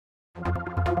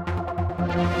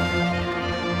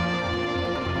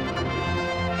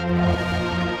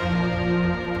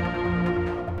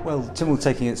Well, Tynwald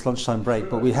taking its lunchtime break,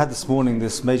 but we had this morning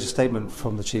this major statement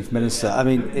from the Chief Minister. I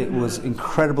mean, it was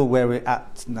incredible where we're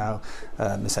at now,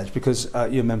 Ms Edge, because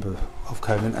you're a member of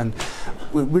Cohen, and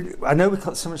I know we've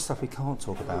got so much stuff we can't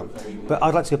talk about, but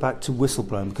I'd like to go back to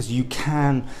whistleblowing, because you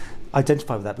can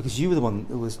identify with that, because you were the one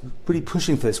that was really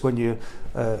pushing for this when you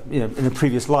in a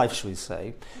previous life, shall we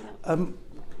say.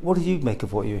 What do you make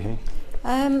of what you're hearing?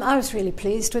 I was really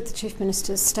pleased with the Chief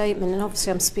Minister's statement, and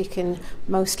obviously I'm speaking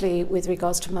mostly with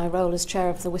regards to my role as chair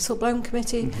of the Whistleblowing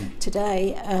Committee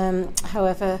today.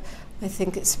 However, I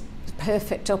think it's the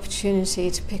perfect opportunity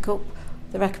to pick up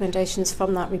the recommendations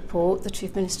from that report. The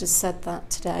Chief Minister said that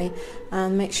today,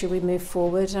 and make sure we move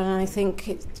forward. And I think,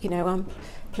 I'm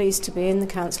pleased to be in the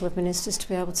Council of Ministers to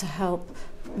be able to help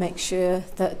make sure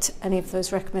that any of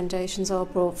those recommendations are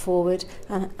brought forward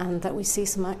and that we see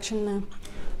some action now.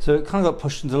 So it kind of got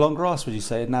pushed into long grass, would you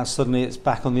say, and now suddenly it's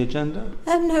back on the agenda?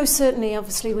 No, certainly.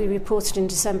 Obviously, we reported in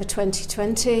December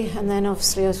 2020, and then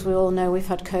obviously, as we all know, we've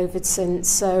had COVID since.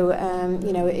 So,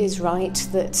 it is right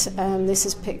that this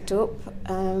has picked up.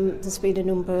 There's been a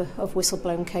number of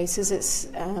whistleblowing cases.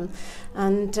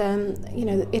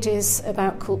 It is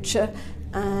about culture.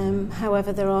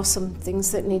 However, there are some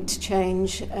things that need to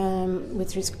change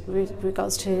with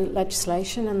regards to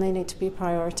legislation, and they need to be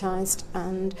prioritised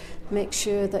and make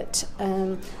sure that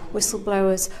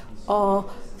whistleblowers are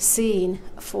seen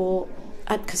for,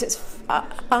 because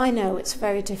I know it's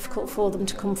very difficult for them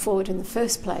to come forward in the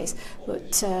first place,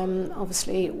 but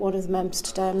obviously one of the members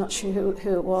today, I'm not sure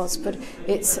who it was, but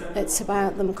it's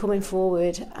about them coming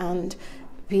forward and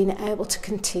being able to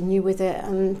continue with it,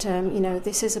 and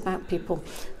this is about people,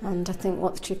 and I think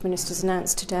what the Chief Minister's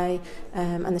announced today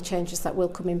and the changes that will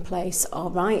come in place are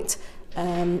right,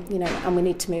 and we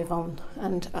need to move on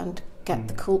and get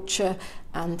the culture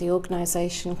and the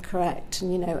organisation correct,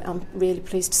 and I'm really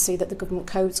pleased to see that the government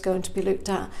code's going to be looked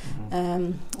at.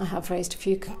 I have raised a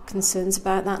few concerns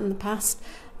about that in the past,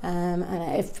 and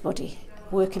everybody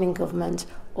working in government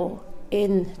or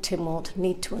in Tynwald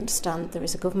need to understand there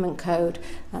is a government code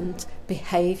and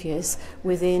behaviours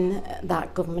within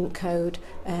that government code.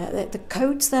 The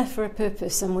code's there for a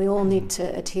purpose, and we all need to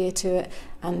adhere to it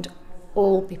and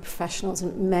all be professionals,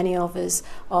 and many of us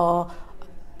are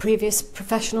previous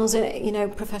professionals,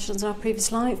 professionals in our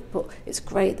previous life, but it's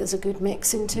great there's a good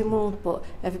mix in Tynwald, but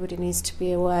everybody needs to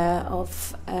be aware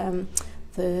of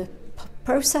the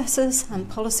processes and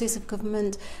policies of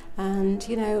government, and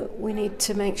we need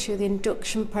to make sure the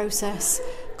induction process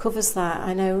covers that.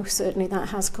 I know certainly that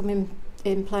has come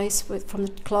in place from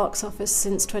the clerk's office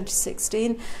since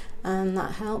 2016, and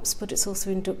that helps, but it's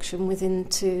also induction within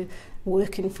to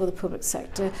working for the public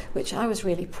sector, which I was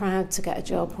really proud to get a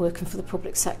job working for the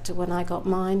public sector when I got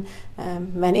mine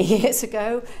many years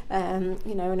ago. And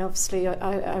obviously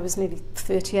I was nearly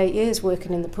 38 years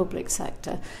working in the public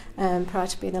sector prior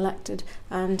to being elected,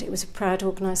 and it was a proud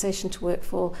organisation to work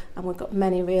for, and we've got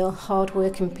many real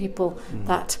hard-working people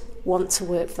that want to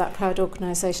work for that proud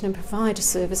organisation and provide a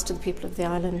service to the people of the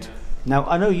island. Now,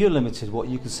 I know you're limited what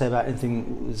you can say about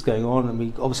anything that's going on, and we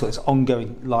obviously got this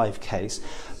ongoing live case,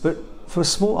 but for a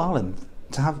small island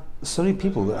to have so many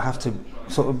people that have to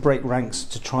sort of break ranks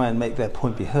to try and make their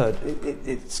point be heard,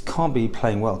 it can't be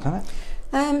playing well, can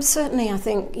it? Certainly, I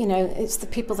think it's the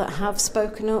people that have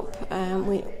spoken up.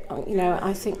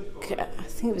 I think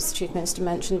it was the Chief Minister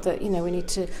mentioned that we need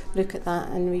to look at that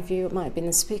and review. It might have been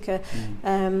the Speaker.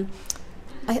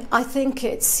 I think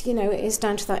it's it is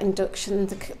down to that induction,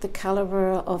 the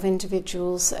calibre of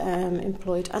individuals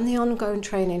employed, and the ongoing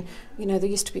training. There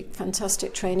used to be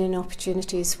fantastic training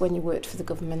opportunities when you worked for the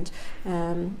government.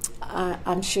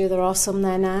 I'm sure there are some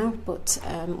there now, but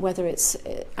whether it's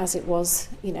as it was,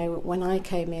 when I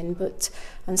came in,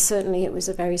 and certainly it was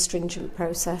a very stringent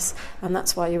process, and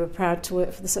that's why you were proud to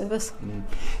work for the service.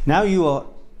 Now you are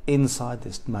inside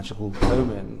this magical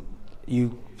domain.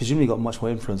 You presumably got much more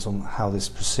influence on how this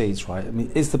proceeds, right? I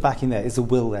mean, is the backing there? Is the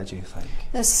will there, do you think?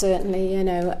 There's certainly,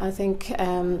 I think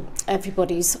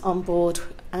everybody's on board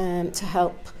to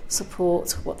help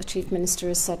support what the Chief Minister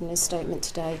has said in his statement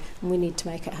today, and we need to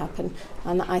make it happen.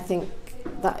 And I think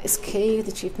that is key.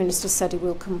 The Chief Minister said he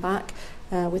will come back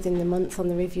within the month on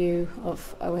the review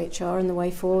of OHR and the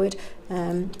way forward.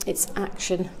 It's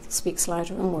action that speaks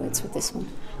louder than words with this one.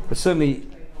 But certainly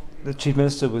the Chief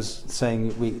Minister was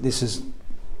saying this is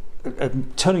a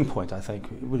turning point, I think.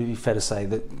 Would it be fair to say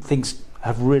that things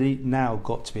have really now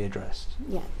got to be addressed?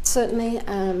 Yeah, certainly.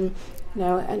 And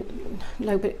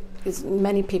nobody,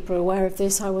 many people are aware of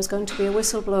this, I was going to be a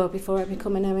whistleblower before I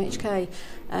become an MHK,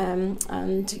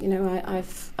 and you know,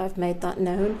 I've made that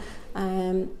known,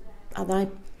 and I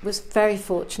was very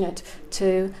fortunate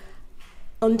to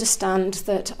understand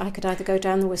that I could either go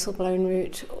down the whistleblowing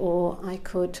route or I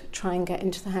could try and get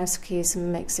into the House of Keys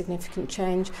and make significant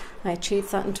change. I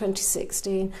achieved that in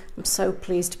 2016. I'm so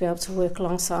pleased to be able to work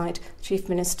alongside the Chief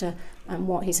Minister and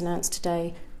what he's announced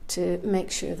today to make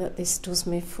sure that this does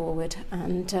move forward,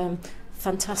 and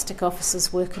fantastic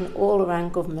officers working all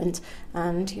around government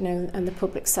and, you know, and the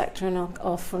public sector and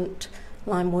our front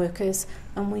line workers,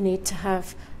 and we need to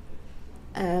have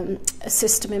a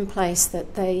system in place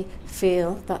that they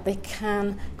feel that they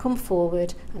can come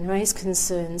forward and raise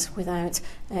concerns without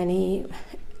any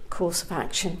course of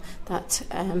action that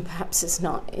perhaps is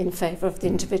not in favour of the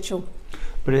individual.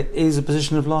 But it is a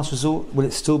position of last resort. Will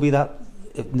it still be that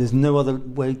if there's no other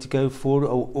way to go forward,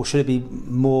 or should it be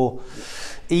more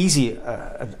easy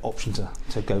an option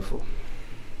to go for?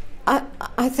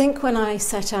 I think when I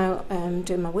set out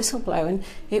doing my whistleblowing,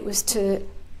 it was to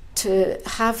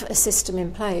have a system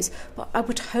in place, but I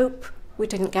would hope we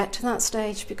didn't get to that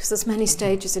stage, because there's many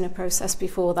stages in a process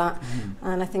before that,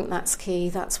 and I think that's key.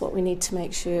 That's what we need to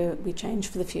make sure we change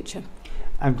for the future.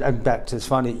 And back to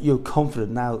finally, you're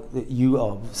confident now that you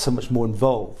are so much more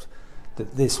involved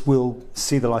that this will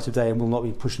see the light of day and will not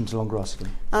be pushed into long grass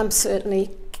again? I'm certainly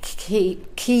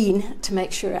keen to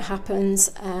make sure it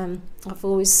happens. I've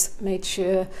always made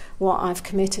sure what I've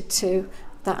committed to,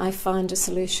 that I find a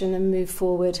solution and move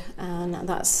forward, and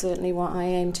that's certainly what I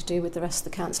aim to do with the rest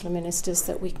of the Council of Ministers,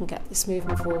 that we can get this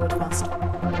moving forward faster.